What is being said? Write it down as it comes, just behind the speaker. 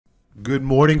Good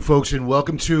morning, folks, and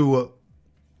welcome to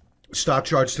Stock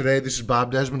Charts Today. This is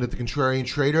Bob Desmond at the Contrarian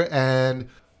Trader, and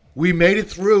we made it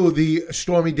through the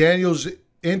Stormy Daniels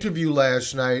interview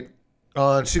last night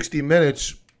on 60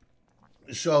 Minutes.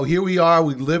 So here we are.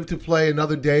 We live to play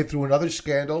another day through another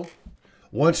scandal.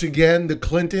 Once again, the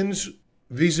Clintons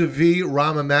vis-a-vis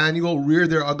Rahm Emanuel reared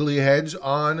their ugly heads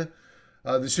on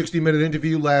the 60-minute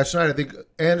interview last night. I think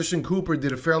Anderson Cooper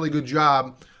did a fairly good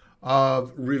job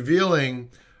of revealing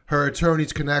her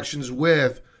attorney's connections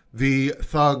with the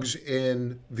thugs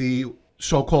in the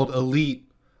so-called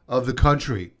elite of the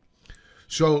country.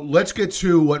 So let's get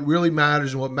to what really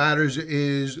matters, and what matters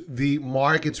is the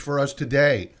markets for us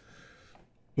today.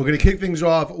 We're going to kick things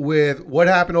off with what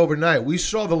happened overnight. We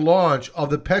saw the launch of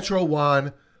the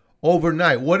PetroYuan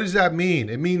overnight. What does that mean?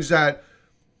 It means that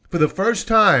for the first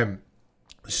time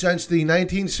since the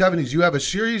 1970s, you have a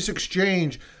serious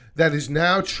exchange that is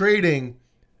now trading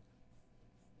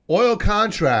oil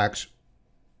contracts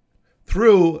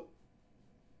through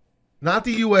not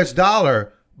the US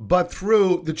dollar, but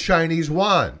through the Chinese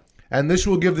yuan. And this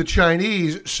will give the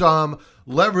Chinese some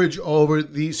leverage over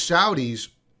the Saudis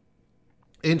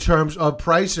in terms of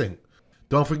pricing.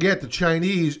 Don't forget, the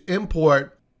Chinese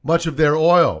import much of their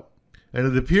oil. And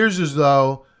it appears as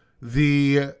though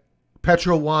the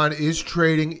PetroYuan is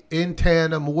trading in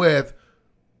tandem with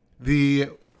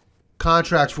the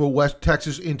contracts for West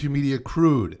Texas Intermediate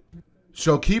crude.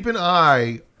 So keep an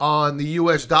eye on the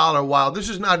US dollar. While this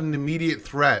is not an immediate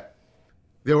threat,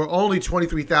 there were only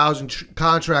 23,000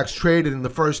 contracts traded in the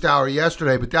first hour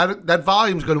yesterday, but that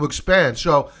volume is going to expand.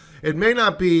 So it may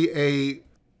not be a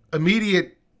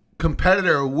immediate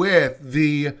competitor with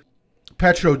the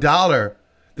PetroDollar.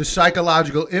 The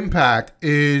psychological impact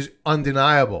is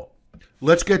undeniable.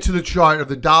 Let's get to the chart of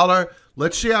the dollar.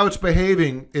 Let's see how it's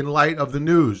behaving in light of the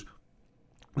news.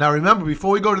 Now remember,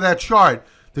 before we go to that chart,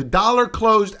 the dollar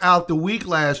closed out the week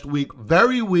last week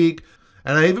very weak,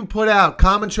 and I even put out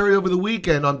commentary over the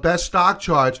weekend on best stock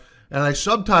charts, and I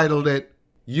subtitled it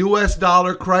US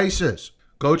Dollar Crisis.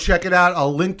 Go check it out.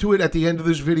 I'll link to it at the end of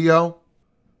this video.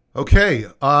 Okay,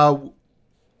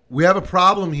 we have a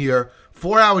problem here.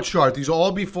 4-hour chart. These will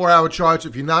all be 4-hour charts.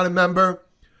 If you're not a member,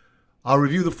 I'll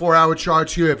review the 4-hour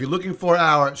charts here. If you're looking for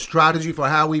our strategy for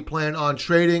how we plan on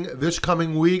trading this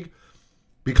coming week,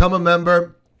 become a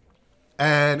member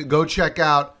and go check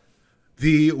out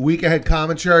the week ahead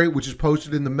commentary, which is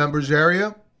posted in the members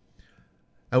area.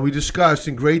 And we discussed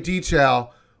in great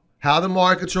detail how the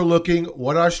markets are looking,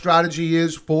 what our strategy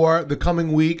is for the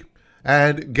coming week.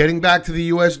 And getting back to the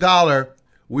US dollar,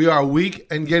 we are weak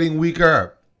and getting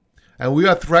weaker. And we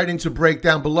are threatening to break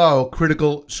down below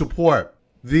critical support.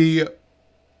 The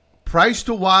price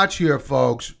to watch here,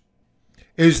 folks,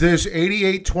 is this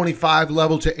 88.25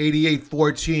 level to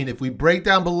 88.14. If we break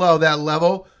down below that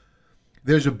level,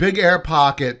 there's a big air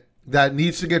pocket that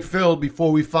needs to get filled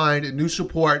before we find new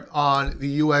support on the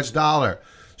US dollar.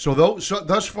 So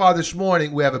thus far this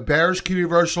morning, we have a bearish key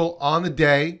reversal on the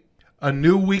day, a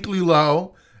new weekly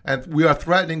low, and we are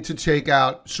threatening to take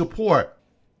out support.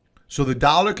 So the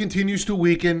dollar continues to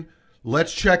weaken.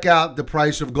 Let's check out the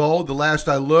price of gold. The last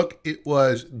I looked, it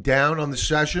was down on the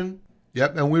session.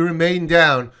 Yep, and we remain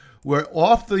down. We're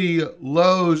off the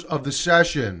lows of the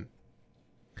session.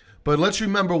 But let's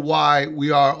remember why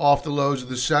we are off the lows of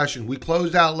the session. We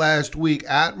closed out last week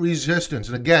at resistance.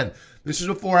 And again, this is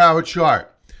a 4-hour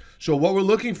chart. So what we're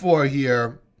looking for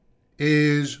here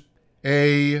is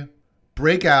a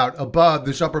breakout above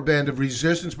this upper band of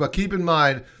resistance. But keep in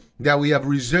mind that we have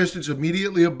resistance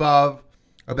immediately above,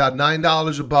 about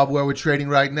 $9 above where we're trading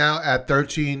right now at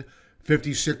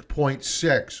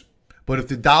 1356.6. But if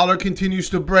the dollar continues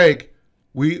to break,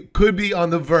 we could be on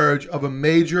the verge of a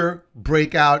major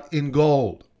breakout in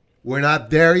gold. We're not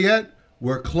there yet.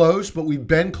 We're close, but we've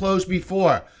been close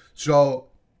before. So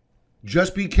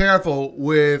just be careful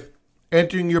with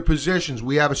entering your positions.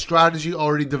 We have a strategy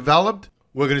already developed.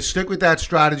 We're going to stick with that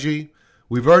strategy.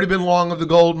 We've already been long of the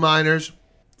gold miners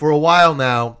for a while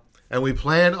now, and we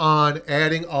plan on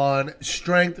adding on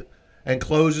strength and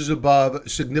closes above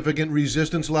significant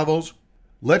resistance levels.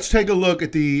 Let's take a look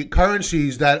at the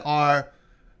currencies that are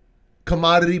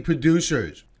commodity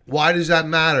producers. Why does that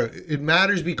matter? It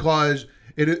matters because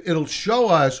it'll show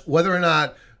us whether or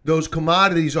not those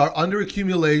commodities are under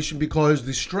accumulation, because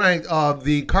the strength of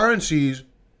the currencies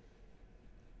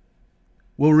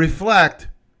will reflect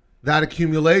that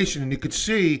accumulation. And you could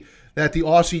see that the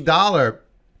Aussie dollar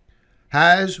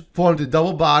has formed a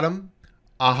double bottom,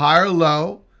 a higher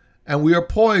low, and we are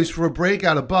poised for a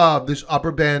breakout above this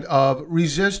upper band of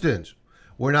resistance.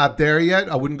 We're not there yet.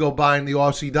 I wouldn't go buying the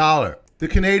Aussie dollar. The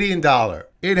Canadian dollar,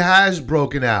 it has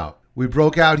broken out. We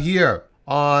broke out here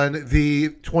on the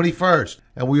 21st,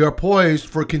 and we are poised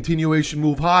for a continuation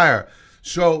move higher.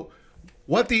 So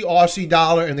what the Aussie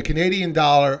dollar and the Canadian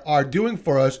dollar are doing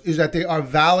for us is that they are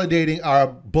validating our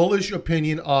bullish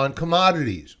opinion on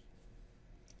commodities.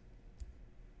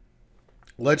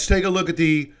 Let's take a look at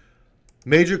the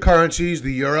major currencies.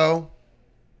 The euro,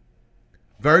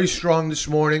 very strong this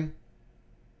morning,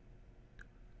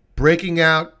 breaking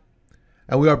out,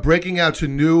 and we are breaking out to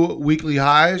new weekly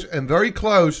highs and very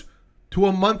close to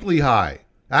a monthly high.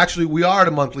 Actually, we are at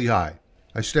a monthly high.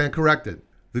 I stand corrected.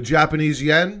 The Japanese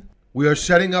yen, we are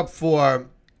setting up for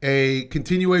a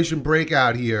continuation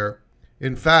breakout here.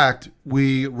 In fact,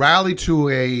 we rallied to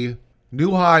a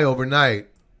new high overnight,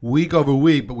 week over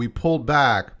week, but we pulled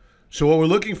back. So what we're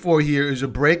looking for here is a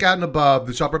breakout and above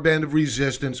this upper band of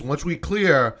resistance. Once we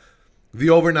clear the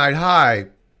overnight high,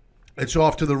 it's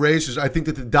off to the races. I think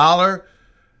that the dollar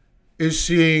is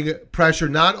seeing pressure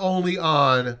not only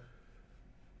on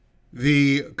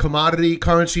the commodity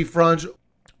currency fronts,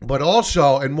 but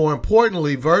also, and more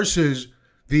importantly, versus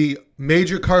the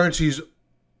major currencies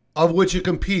of which it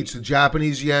competes, the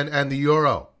Japanese yen and the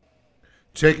euro.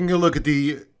 Taking a look at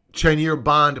the 10-year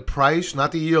bond price,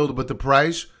 not the yield, but the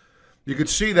price, you can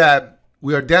see that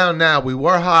we are down now. We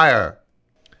were higher,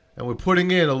 and we're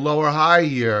putting in a lower high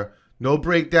here. No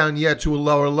breakdown yet to a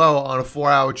lower low on a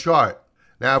 4-hour chart.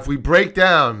 Now, if we break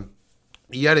down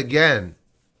yet again,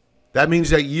 that means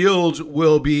that yields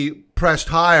will be pressed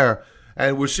higher,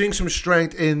 and we're seeing some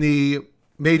strength in the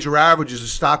major averages, the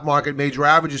stock market major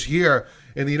averages here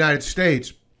in the United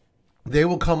States. They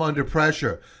will come under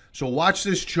pressure. So watch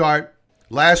this chart.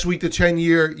 Last week, the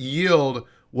 10-year yield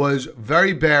was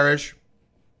very bearish.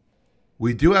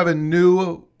 We do have a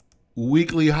new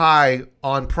weekly high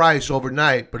on price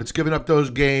overnight, but it's given up those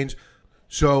gains.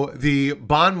 So the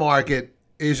bond market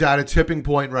is at a tipping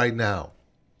point right now.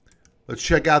 Let's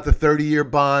check out the 30-year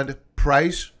bond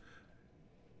price.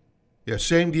 Yeah,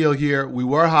 same deal here. We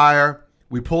were higher.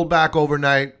 We pulled back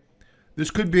overnight.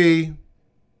 This could be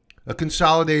a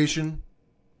consolidation,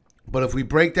 but if we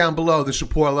break down below the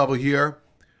support level here,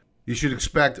 you should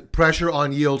expect pressure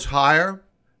on yields higher,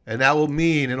 and that will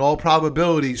mean, in all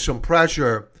probability, some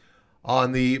pressure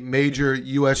on the major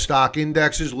U.S. stock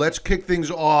indexes. Let's kick things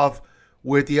off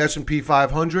with the S&P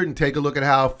 500 and take a look at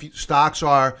how stocks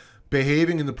are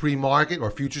behaving in the pre-market,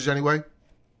 or futures anyway.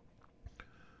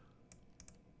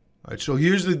 All right, so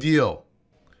here's the deal.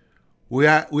 We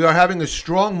are having a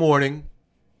strong morning.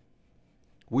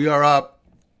 We are up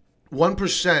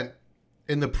 1%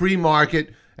 in the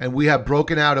pre-market, and we have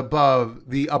broken out above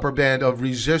the upper band of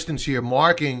resistance here,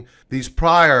 marking these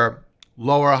prior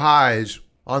lower highs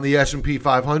on the S&P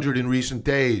 500 in recent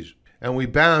days. And we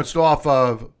bounced off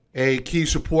of a key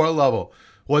support level.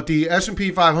 What the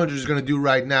S&P 500 is going to do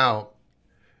right now,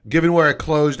 given where it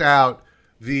closed out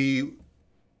the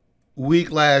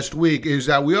week last week, is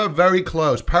that we are very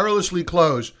close, perilously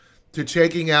close, to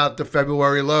taking out the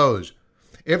February lows.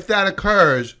 If that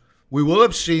occurs, we will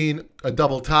have seen a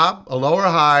double top, a lower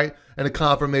high, and a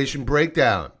confirmation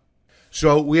breakdown.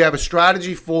 So we have a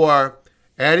strategy for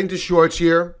adding to shorts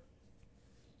here.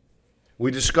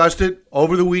 We discussed it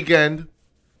over the weekend.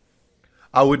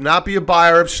 I would not be a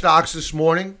buyer of stocks this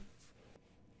morning.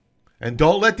 And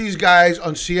don't let these guys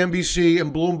on CNBC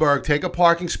and Bloomberg take a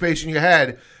parking space in your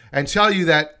head and tell you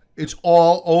that it's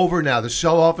all over now. The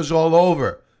sell-off is all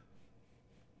over.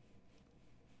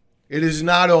 It is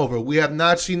not over. We have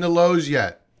not seen the lows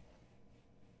yet.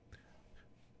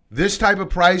 This type of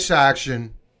price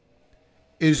action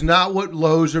is not what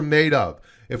lows are made of.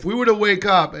 If we were to wake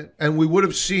up and we would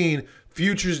have seen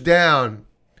futures down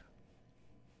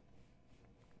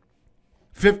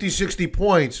 50, 60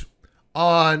 points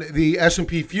on the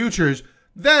S&P futures,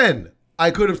 then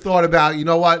I could have thought about, you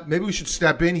know what, maybe we should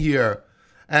step in here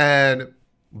and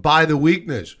buy the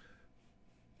weakness.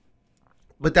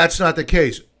 But that's not the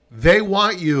case. They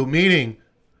want you, meaning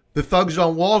the thugs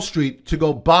on Wall Street, to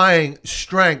go buying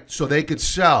strength so they could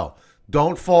sell.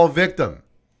 Don't fall victim.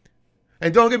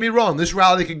 And don't get me wrong, this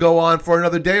rally could go on for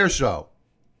another day or so.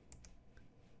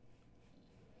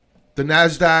 The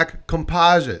NASDAQ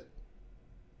composite,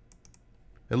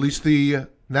 at least the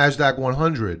NASDAQ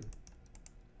 100,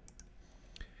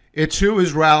 it too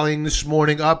is rallying this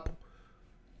morning, up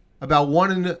about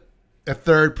 1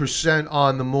 1/3%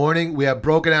 on the morning. We have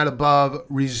broken out above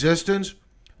resistance.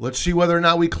 Let's see whether or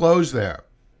not we close there.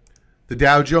 The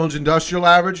Dow Jones Industrial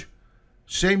Average,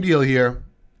 same deal here.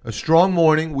 A strong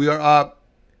morning. We are up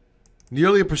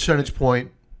nearly a percentage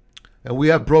point, and we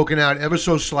have broken out ever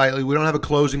so slightly. We don't have a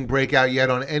closing breakout yet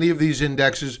on any of these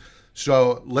indexes,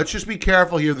 so let's just be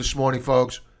careful here this morning,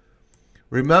 folks.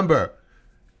 Remember,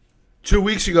 2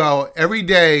 weeks ago, every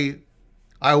day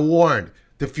I warned.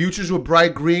 The futures were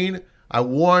bright green. I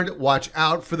warned, watch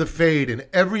out for the fade. And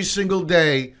every single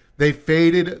day, they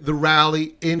faded the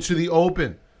rally into the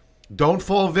open. Don't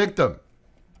fall victim.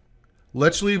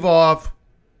 Let's leave off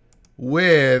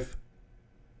with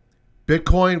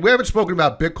Bitcoin. We haven't spoken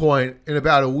about Bitcoin in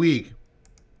about a week.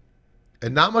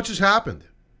 And not much has happened,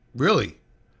 really.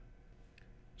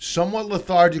 Somewhat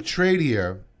lethargic trade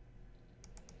here.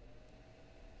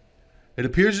 It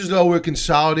appears as though we're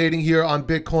consolidating here on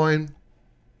Bitcoin.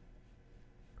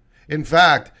 In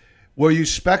fact, were you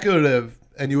speculative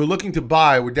and you were looking to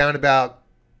buy, we're down about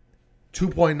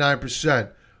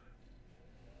 2.9%.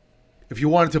 If you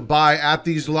wanted to buy at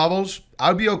these levels,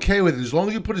 I'd be okay with it as long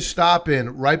as you put a stop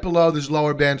in right below this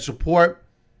lower band support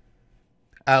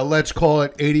at, let's call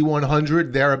it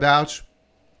 8,100, thereabouts.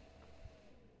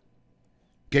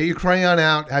 Get your crayon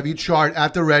out, have your chart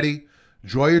at the ready,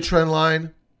 draw your trend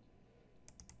line.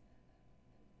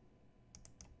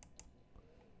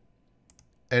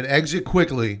 And exit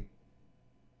quickly.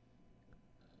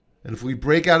 And if we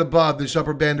break out above this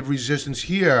upper band of resistance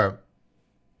here,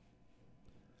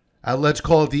 at let's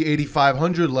call it the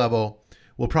 8,500 level,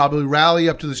 we'll probably rally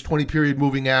up to this 20-period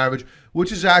moving average,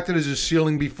 which has acted as a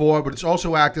ceiling before, but it's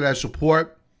also acted as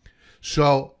support.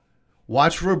 So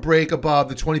watch for a break above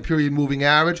the 20-period moving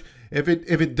average. If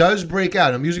it does break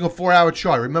out, I'm using a 4-hour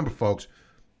chart. Remember, folks,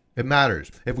 it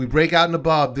matters. If we break out and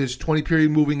above this 20-period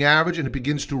moving average and it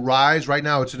begins to rise, right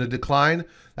now it's in a decline,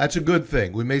 that's a good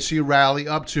thing. We may see a rally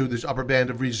up to this upper band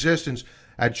of resistance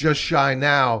at just shy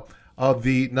now of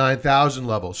the 9,000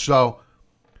 level. So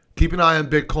keep an eye on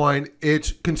Bitcoin.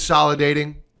 It's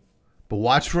consolidating, but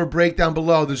watch for a breakdown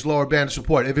below this lower band of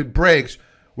support. If it breaks,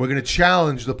 we're going to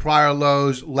challenge the prior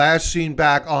lows last seen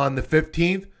back on the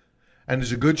 15th, and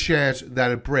there's a good chance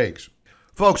that it breaks.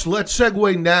 Folks, let's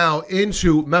segue now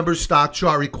into member stock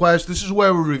chart requests. This is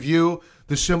where we review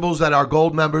the symbols that our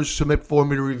gold members submit for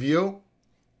me to review.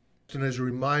 And as a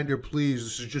reminder, please,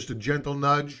 this is just a gentle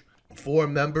nudge for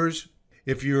members.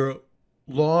 If you're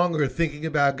long or thinking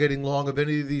about getting long of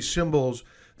any of these symbols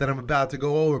that I'm about to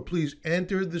go over, please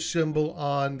enter the symbol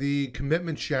on the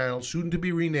commitment channel, soon to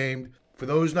be renamed. For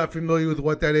those not familiar with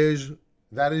what that is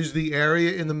the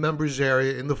area in the members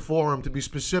area, in the forum to be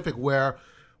specific, where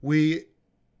we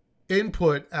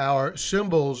input our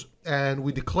symbols and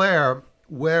we declare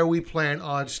where we plan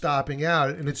on stopping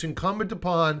out. And it's incumbent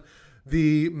upon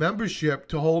the membership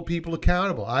to hold people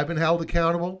accountable. I've been held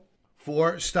accountable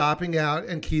for stopping out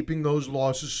and keeping those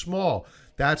losses small.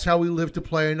 That's how we live to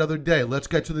play another day. Let's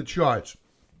get to the charts.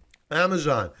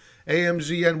 Amazon,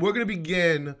 AMZN. We're going to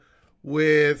begin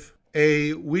with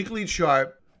a weekly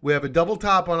chart. We have a double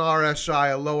top on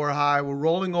RSI, a lower high. We're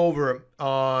rolling over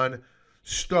on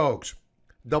Stokes.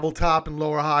 Double top and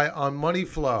lower high on money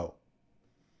flow.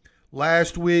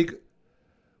 Last week,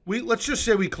 let's just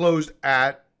say we closed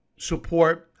at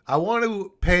support. I want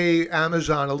to pay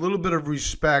Amazon a little bit of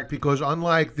respect because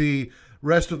unlike the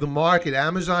rest of the market,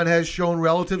 Amazon has shown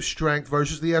relative strength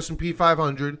versus the S&P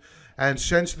 500. And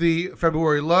since the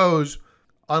February lows,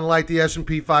 unlike the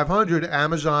S&P 500,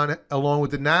 Amazon, along with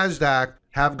the NASDAQ,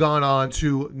 have gone on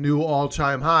to new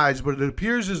all-time highs. But it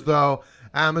appears as though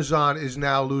Amazon is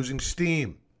now losing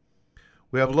steam.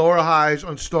 We have lower highs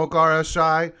on Stochx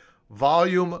RSI.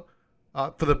 Volume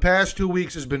for the past 2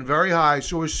 weeks has been very high,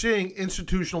 so we're seeing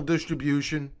institutional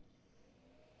distribution.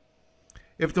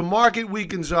 If the market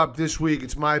weakens up this week,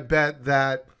 it's my bet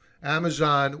that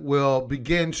Amazon will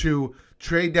begin to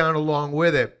trade down along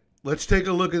with it. Let's take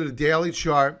a look at the daily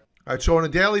chart. All right, so on a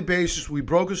daily basis, we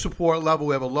broke a support level.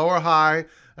 We have a lower high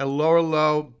and a lower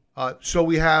low. So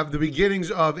we have the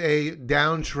beginnings of a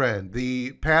downtrend.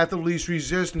 The path of least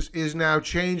resistance is now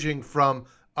changing from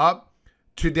up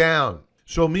to down.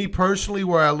 So me personally,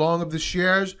 where I long of the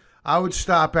shares, I would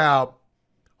stop out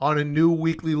on a new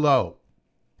weekly low,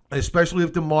 especially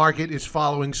if the market is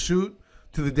following suit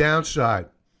to the downside.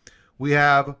 We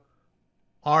have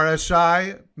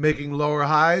RSI making lower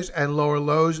highs and lower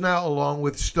lows now, along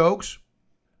with Stokes,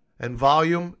 and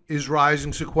volume is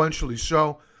rising sequentially.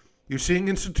 So you're seeing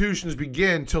institutions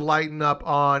begin to lighten up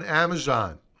on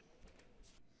Amazon.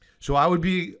 So I would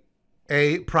be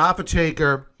a profit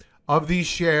taker of these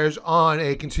shares on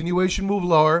a continuation move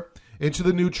lower into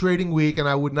the new trading week, and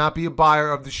I would not be a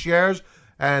buyer of the shares,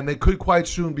 and they could quite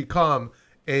soon become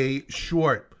a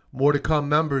short. More to come,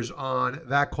 members, on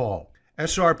that call.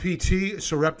 SRPT,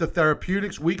 Sarepta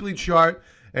Therapeutics, weekly chart,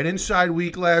 an inside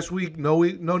week last week, no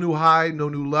new high, no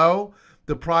new low.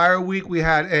 The prior week we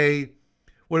had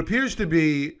what appears to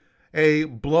be a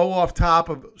blow off top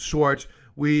of sorts.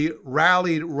 We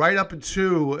rallied right up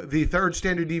into the third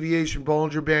standard deviation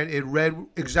Bollinger Band. It read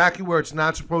exactly where it's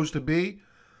not supposed to be.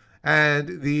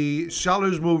 And the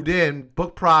sellers moved in,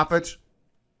 booked profits.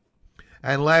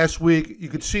 And last week, you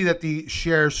could see that the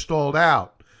shares stalled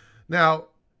out. Now,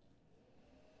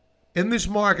 in this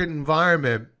market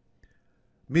environment,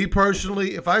 me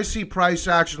personally, if I see price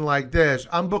action like this,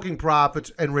 I'm booking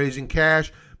profits and raising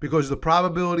cash because the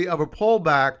probability of a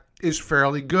pullback is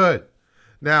fairly good.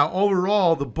 Now,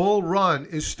 overall, the bull run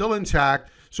is still intact.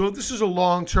 So if this is a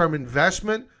long-term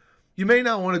investment, you may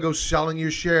not want to go selling your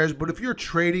shares. But if you're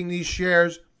trading these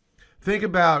shares, think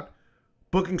about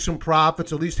booking some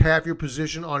profits, at least half your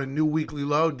position on a new weekly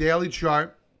low. Daily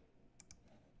chart.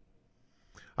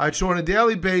 All right, so on a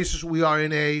daily basis, we are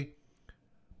in a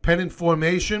pennant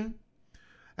formation.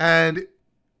 And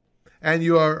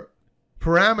your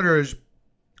parameters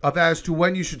of as to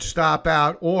when you should stop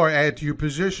out or add to your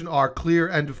position are clear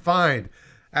and defined,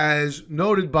 as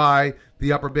noted by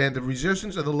the upper band of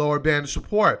resistance and the lower band of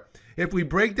support. If we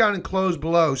break down and close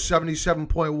below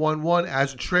 77.11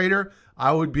 as a trader,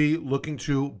 I would be looking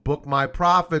to book my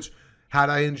profits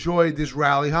had I enjoyed this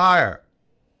rally higher.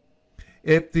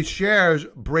 If the shares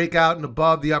break out and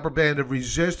above the upper band of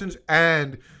resistance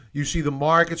and you see the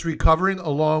markets recovering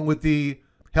along with the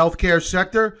healthcare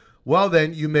sector, well,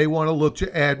 then you may want to look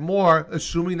to add more,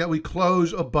 assuming that we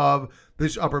close above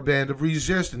this upper band of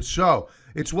resistance. So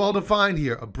it's well defined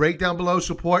here, a breakdown below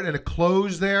support and a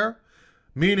close there,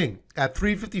 meaning at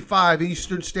 3:55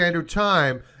 Eastern Standard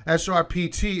Time,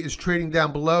 SRPT is trading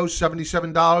down below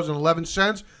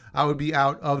 $77.11. I would be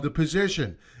out of the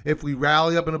position. If we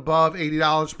rally up and above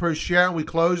 $80 per share and we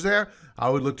close there,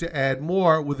 I would look to add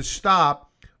more with a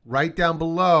stop right down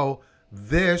below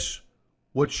this,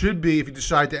 what should be, if you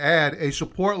decide to add, a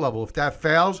support level. If that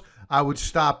fails, I would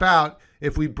stop out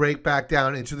if we break back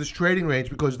down into this trading range,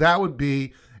 because that would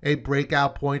be a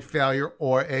breakout point failure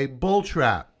or a bull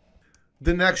trap.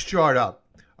 The next chart up,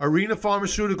 Arena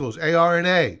Pharmaceuticals,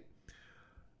 ARNA.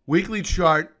 Weekly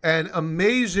chart, an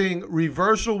amazing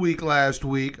reversal week last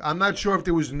week. I'm not sure if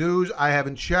there was news. I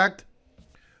haven't checked.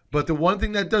 But the one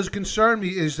thing that does concern me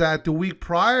is that the week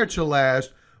prior to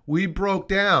last, we broke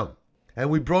down. And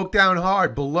we broke down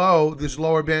hard below this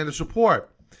lower band of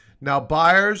support. Now,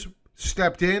 buyers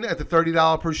stepped in at the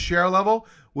 $30 per share level,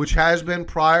 which has been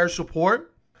prior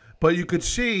support. But you could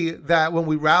see that when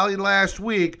we rallied last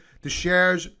week, the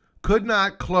shares could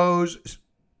not close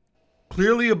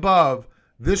clearly above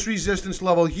this resistance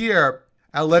level here.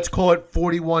 And let's call it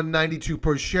 41.92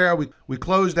 per share. We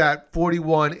closed at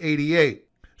 41.88.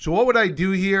 So what would I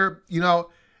do here? You know,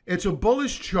 it's a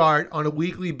bullish chart on a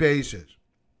weekly basis.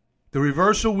 The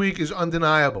reversal week is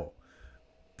undeniable.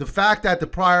 The fact that the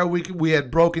prior week we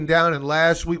had broken down and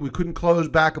last week we couldn't close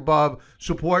back above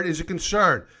support is a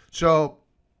concern. So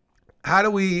how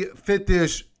do we fit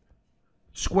this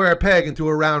square peg into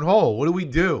a round hole? What do we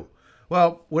do?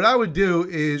 Well, what I would do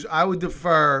is I would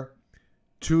defer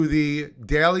to the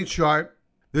daily chart.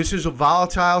 This is a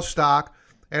volatile stock,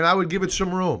 and I would give it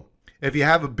some room. If you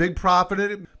have a big profit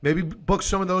in it, maybe book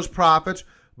some of those profits.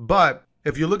 But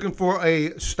if you're looking for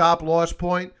a stop loss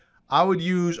point, I would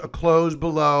use a close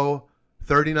below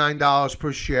 $39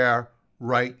 per share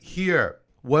right here.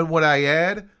 When would I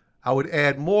add? I would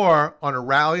add more on a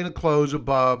rally and a close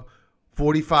above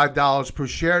 $45 per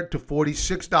share to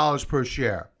 $46 per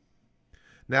share.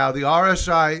 Now, the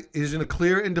RSI is in a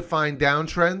clear and defined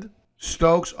downtrend.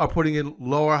 Stokes are putting in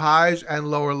lower highs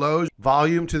and lower lows.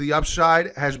 Volume to the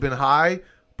upside has been high,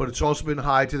 but it's also been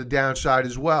high to the downside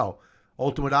as well.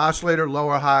 Ultimate oscillator,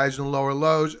 lower highs and lower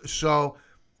lows. So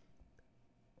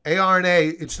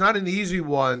ARNA, it's not an easy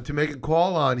one to make a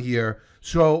call on here.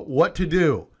 So what to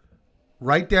do?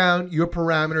 Write down your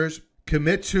parameters.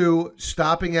 Commit to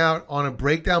stopping out on a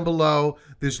breakdown below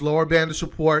this lower band of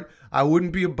support. I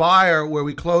wouldn't be a buyer where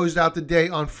we closed out the day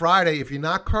on Friday. If you're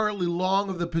not currently long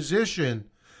of the position,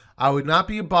 I would not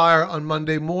be a buyer on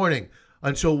Monday morning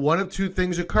until one of two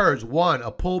things occurs. One,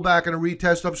 a pullback and a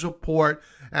retest of support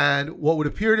and what would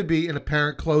appear to be an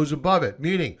apparent close above it,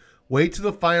 meaning wait to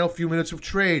the final few minutes of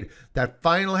trade. That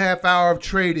final half hour of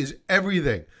trade is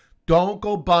everything. Don't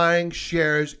go buying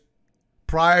shares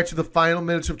prior to the final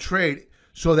minutes of trade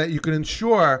so that you can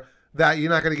ensure that you're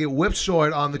not going to get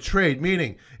whipsawed on the trade,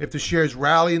 meaning if the shares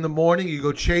rally in the morning, you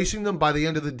go chasing them, by the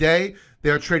end of the day,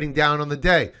 they're trading down on the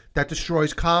day. That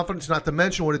destroys confidence, not to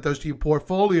mention what it does to your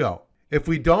portfolio. If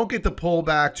we don't get the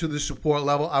pullback to the support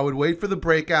level, I would wait for the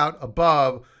breakout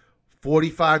above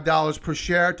 $45 per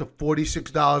share to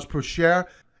 $46 per share,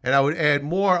 and I would add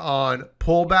more on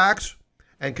pullbacks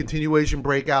and continuation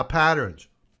breakout patterns.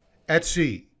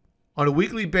 Etsy. On a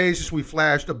weekly basis, we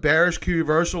flashed a bearish key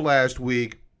reversal last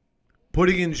week,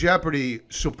 putting in jeopardy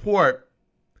support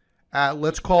at,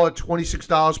 let's call it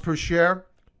 $26 per share.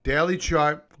 Daily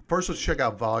chart. First, let's check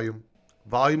out volume.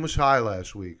 Volume was high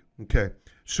last week. Okay.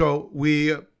 So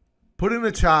we put in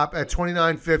the top at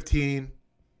 29.15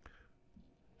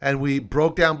 and we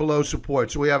broke down below support.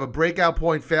 So we have a breakout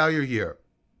point failure here.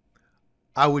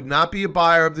 I would not be a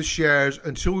buyer of the shares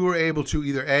until we were able to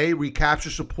either A,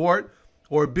 recapture support,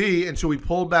 or B, until we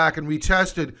pulled back and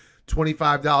retested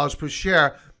 $25 per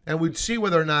share, and we'd see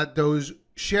whether or not those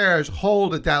shares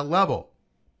hold at that level.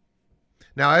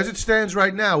 Now, as it stands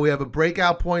right now, we have a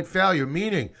breakout point failure,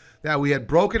 meaning that we had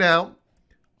broken out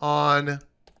on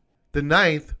the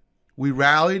 9th. We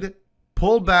rallied,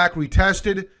 pulled back,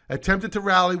 retested, attempted to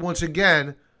rally once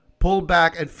again, pulled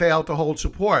back, and failed to hold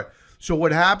support. So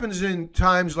what happens in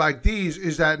times like these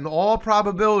is that in all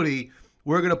probability,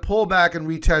 we're going to pull back and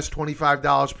retest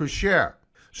 $25 per share.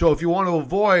 So if you want to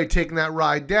avoid taking that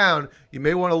ride down, you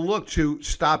may want to look to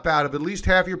stop out of at least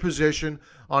half your position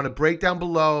on a breakdown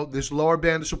below this lower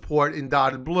band of support in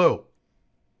dotted blue.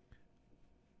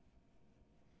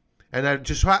 And that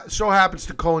just so happens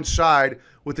to coincide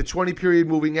with the 20-period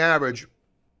moving average,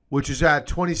 which is at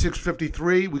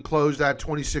 26.53. We closed at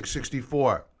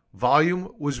 26.64.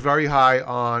 Volume was very high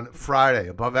on Friday,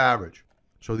 above average.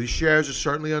 So these shares are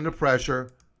certainly under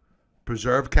pressure.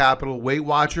 Preserve capital. Weight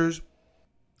Watchers.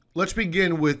 Let's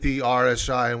begin with the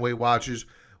RSI and Weight Watchers.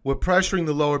 We're pressuring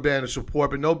the lower band of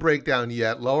support, but no breakdown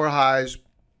yet. Lower highs,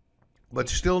 but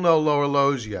still no lower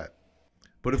lows yet.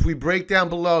 But if we break down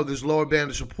below this lower band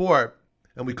of support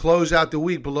and we close out the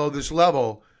week below this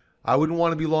level, I wouldn't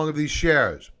want to be long of these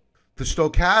shares. The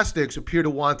stochastics appear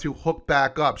to want to hook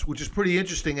back up, which is pretty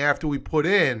interesting after we put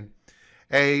in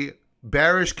a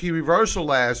bearish key reversal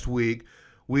last week.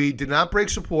 We did not break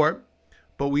support,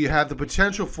 but we have the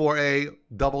potential for a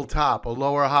double top, a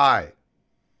lower high.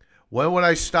 When would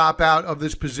I stop out of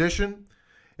this position?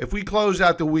 If we close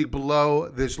out the week below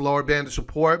this lower band of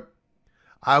support,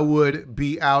 I would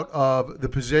be out of the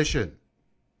position.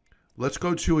 Let's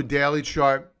go to a daily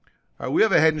chart. All right, we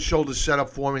have a head and shoulders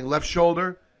setup forming. Left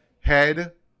shoulder,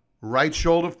 head, right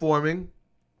shoulder forming.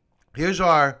 Here's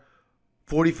our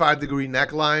 45-degree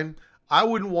neckline. I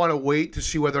wouldn't want to wait to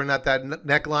see whether or not that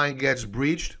neckline gets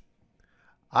breached.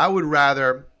 I would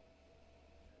rather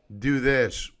do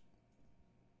this.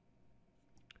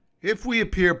 If we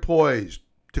appear poised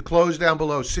to close down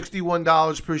below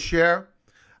 $61 per share,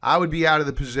 I would be out of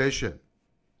the position.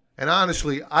 And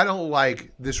honestly, I don't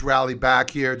like this rally back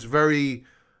here. It's very,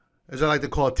 as I like to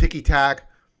call it, ticky-tack.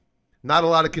 Not a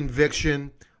lot of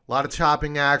conviction, a lot of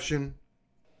chopping action.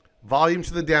 Volume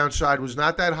to the downside was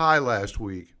not that high last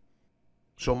week.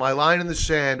 So my line in the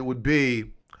sand would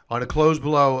be on a close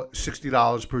below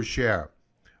 $60 per share.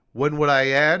 When would I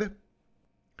add?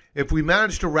 If we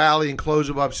manage to rally and close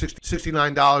above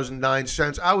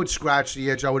 $69.09, I would scratch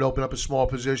the edge. I would open up a small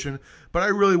position, but I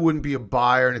really wouldn't be a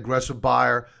buyer, an aggressive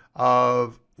buyer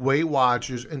of Weight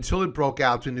Watchers until it broke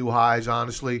out to new highs,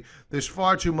 honestly. There's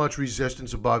far too much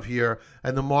resistance above here,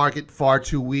 and the market far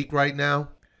too weak right now.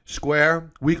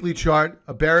 Square, weekly chart,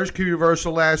 a bearish key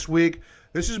reversal last week.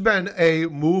 This has been a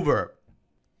mover,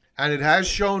 and it has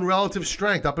shown relative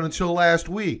strength up until last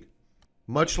week,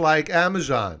 much like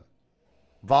Amazon.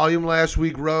 Volume last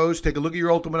week rose. Take a look at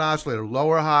your ultimate oscillator.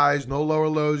 Lower highs, no lower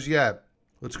lows yet.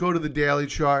 Let's go to the daily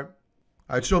chart.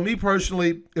 All right, so me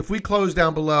personally, if we close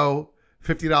down below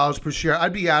 $50 per share,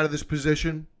 I'd be out of this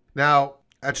position. Now,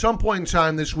 at some point in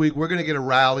time this week, we're going to get a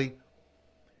rally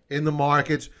in the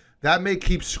markets. That may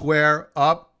keep Square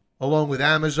up, along with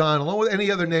Amazon, along with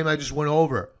any other name I just went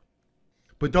over.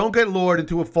 But don't get lured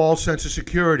into a false sense of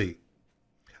security.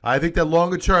 I think that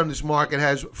longer term, this market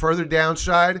has further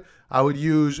downside. I would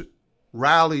use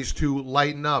rallies to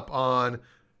lighten up on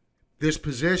this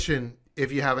position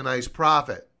if you have a nice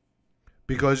profit.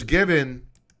 Because given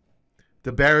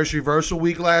the bearish reversal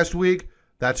week last week,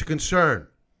 that's a concern.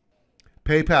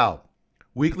 PayPal,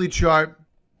 weekly chart.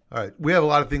 All right, we have a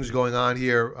lot of things going on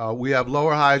here. We have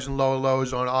lower highs and lower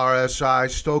lows on RSI.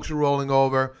 Stokes are rolling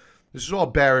over. This is all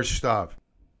bearish stuff.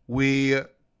 We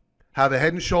have a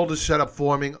head and shoulders setup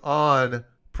forming on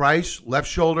price, left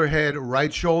shoulder, head,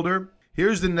 right shoulder.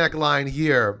 Here's the neckline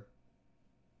here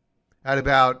at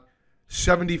about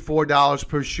 $74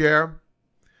 per share.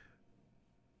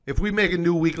 If we make a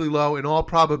new weekly low, in all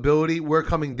probability, we're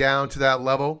coming down to that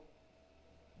level.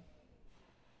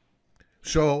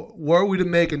 So were we to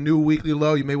make a new weekly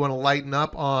low, you may want to lighten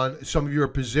up on some of your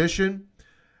position.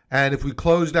 And if we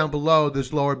close down below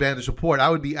this lower band of support, I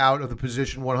would be out of the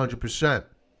position 100%.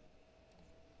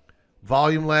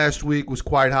 Volume last week was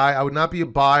quite high. I would not be a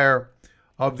buyer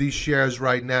of these shares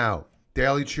right now.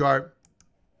 Daily chart.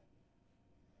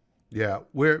 Yeah,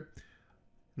 we're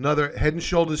another head and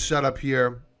shoulders setup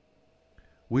here.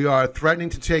 We are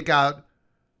threatening to take out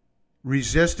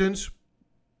resistance.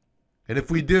 And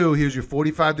if we do, here's your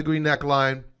 45-degree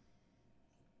neckline.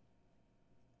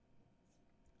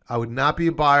 I would not be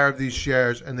a buyer of these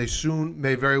shares, and they soon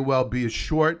may very well be a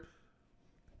short.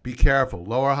 Be careful.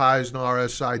 Lower highs in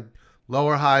RSI,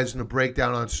 lower highs in a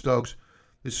breakdown on Stokes.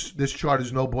 This chart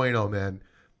is no bueno, man.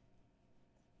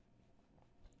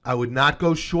 I would not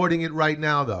go shorting it right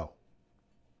now, though.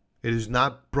 It is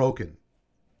not broken.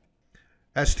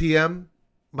 STM,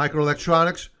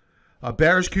 microelectronics.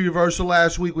 Bearish Q reversal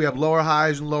last week. We have lower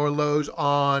highs and lower lows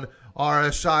on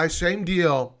RSI. Same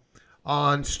deal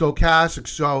on stochastics.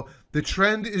 So the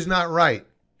trend is not right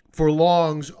for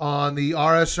longs on the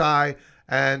RSI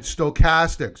and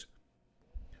stochastics.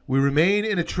 We remain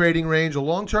in a trading range, a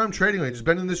long-term trading range. It's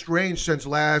been in this range since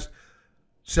last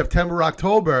September,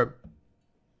 October.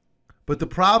 But the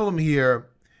problem here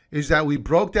is that we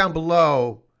broke down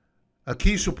below a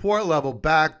key support level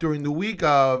back during the week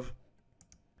of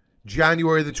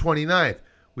January the 29th.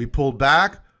 We pulled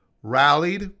back,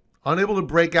 rallied, unable to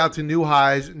break out to new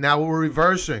highs. Now we're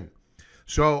reversing.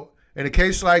 So in a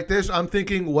case like this, I'm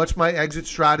thinking, what's my exit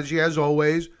strategy? As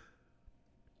always,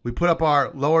 we put up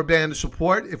our lower band of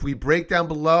support. If we break down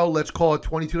below, let's call it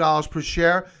 $22 per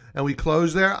share, and we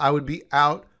close there, I would be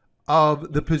out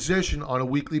of the position on a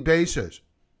weekly basis.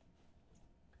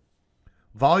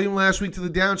 Volume last week to the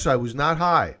downside was not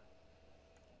high.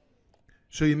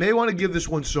 So you may want to give this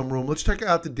one some room. Let's check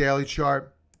out the daily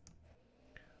chart.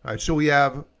 All right, so we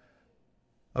have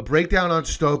a breakdown on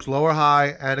Stokes, lower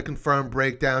high, and a confirmed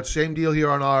breakdown. Same deal here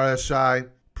on RSI.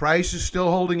 Price is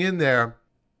still holding in there.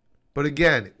 But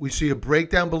again, we see a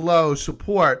breakdown below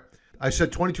support. I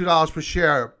said $22 per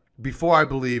share before, I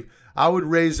believe. I would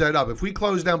raise that up. If we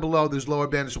close down below this lower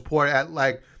band of support at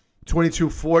like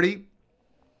 $22.40,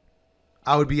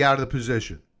 I would be out of the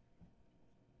position.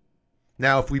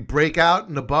 Now, if we break out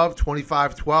and above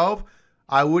 $25.12,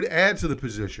 I would add to the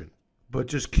position. But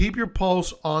just keep your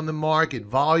pulse on the market.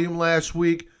 Volume last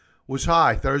week was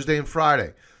high, Thursday and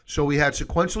Friday. So we had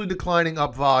sequentially declining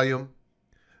up volume.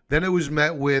 Then it was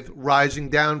met with rising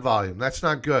down volume. That's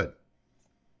not good.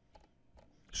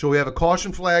 So we have a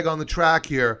caution flag on the track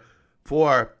here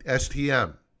for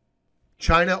STM.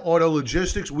 China Auto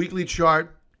Logistics weekly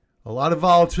chart. A lot of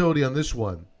volatility on this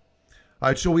one. All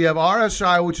right, so we have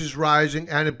RSI, which is rising,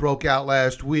 and it broke out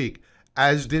last week,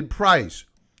 as did price.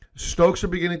 Stokes are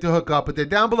beginning to hook up, but they're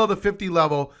down below the 50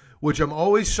 level, which I'm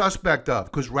always suspect of,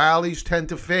 because rallies tend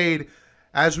to fade,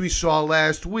 as we saw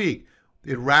last week.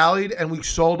 It rallied, and we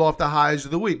sold off the highs of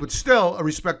the week, but still a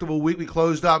respectable week. We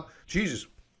closed up,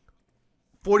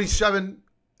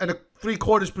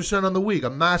 47.75% on the week,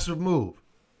 a massive move.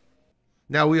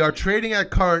 Now, we are trading at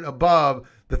current above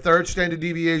the third standard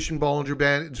deviation Bollinger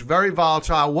Band. It's very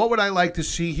volatile. What would I like to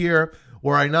see here?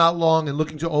 Were I not long and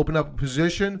looking to open up a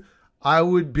position, I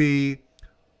would be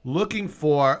looking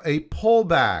for a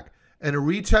pullback and a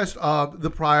retest of the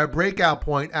prior breakout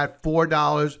point at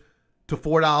 $4 to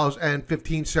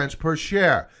 $4.15 per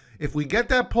share. If we get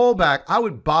that pullback, I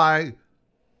would buy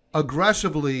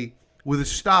aggressively with a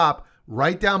stop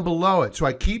right down below it. So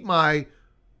I keep my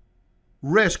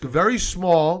risk very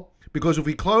small, because if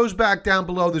we close back down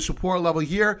below the support level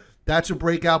here, that's a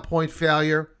breakout point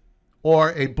failure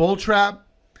or a bull trap,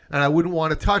 and I wouldn't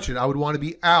want to touch it. I would want to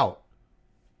be out.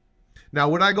 Now,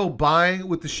 would I go buying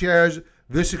with the shares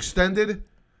this extended?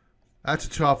 That's a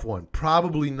tough one.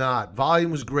 Probably not.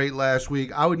 Volume was great last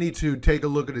week. I would need to take a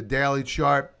look at a daily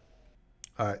chart.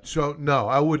 All right, so no,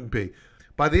 I wouldn't be.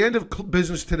 By the end of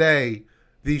business today,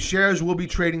 the shares will be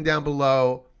trading down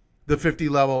below the 50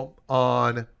 level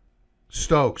on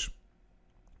Stokes.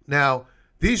 Now,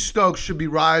 these Stokes should be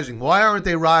rising. Why aren't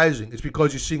they rising? It's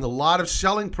because you're seeing a lot of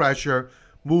selling pressure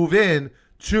move in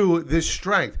to this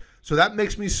strength. So that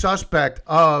makes me suspect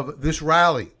of this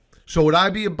rally. So would I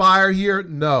be a buyer here?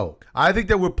 No. I think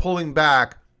that we're pulling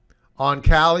back on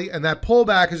Cali, and that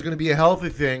pullback is going to be a healthy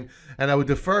thing, and I would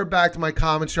defer back to my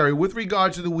commentary with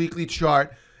regards to the weekly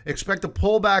chart. Expect a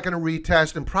pullback and a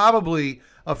retest, and probably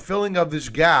a filling of this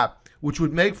gap, which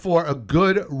would make for a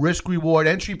good risk-reward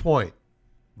entry point.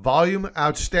 Volume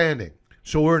outstanding.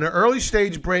 So we're in an early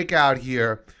stage breakout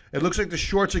here. It looks like the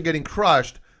shorts are getting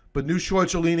crushed, but new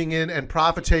shorts are leaning in and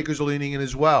profit takers are leaning in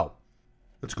as well.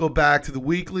 Let's go back to the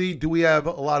weekly. Do we have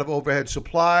a lot of overhead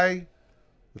supply?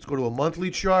 Let's go to a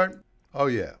monthly chart. Oh,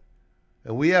 yeah.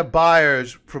 And we have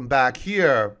buyers from back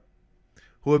here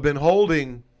who have been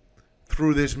holding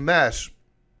through this mess,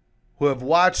 who have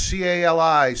watched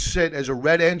CALI sit as a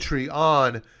red entry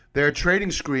on their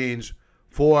trading screens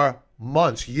for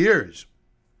months, years.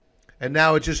 And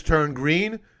now it just turned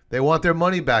green. They want their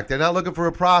money back. They're not looking for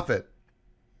a profit.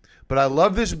 But I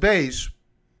love this base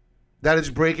that it's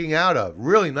breaking out of.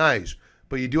 Really nice.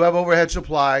 But you do have overhead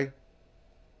supply.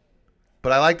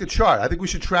 But I like the chart. I think we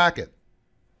should track it.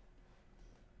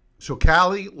 So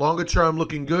Cali, longer term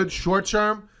looking good. Short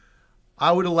term,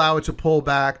 I would allow it to pull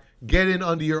back. Get in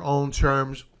under your own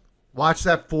terms. Watch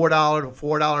that $4 to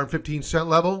 $4.15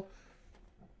 level.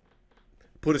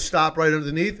 Put a stop right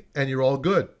underneath, and you're all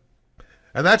good.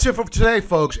 And that's it for today,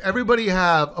 folks. Everybody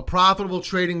have a profitable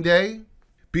trading day.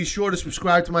 Be sure to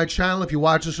subscribe to my channel if you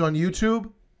watch this on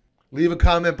YouTube. Leave a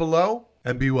comment below,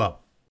 and be well.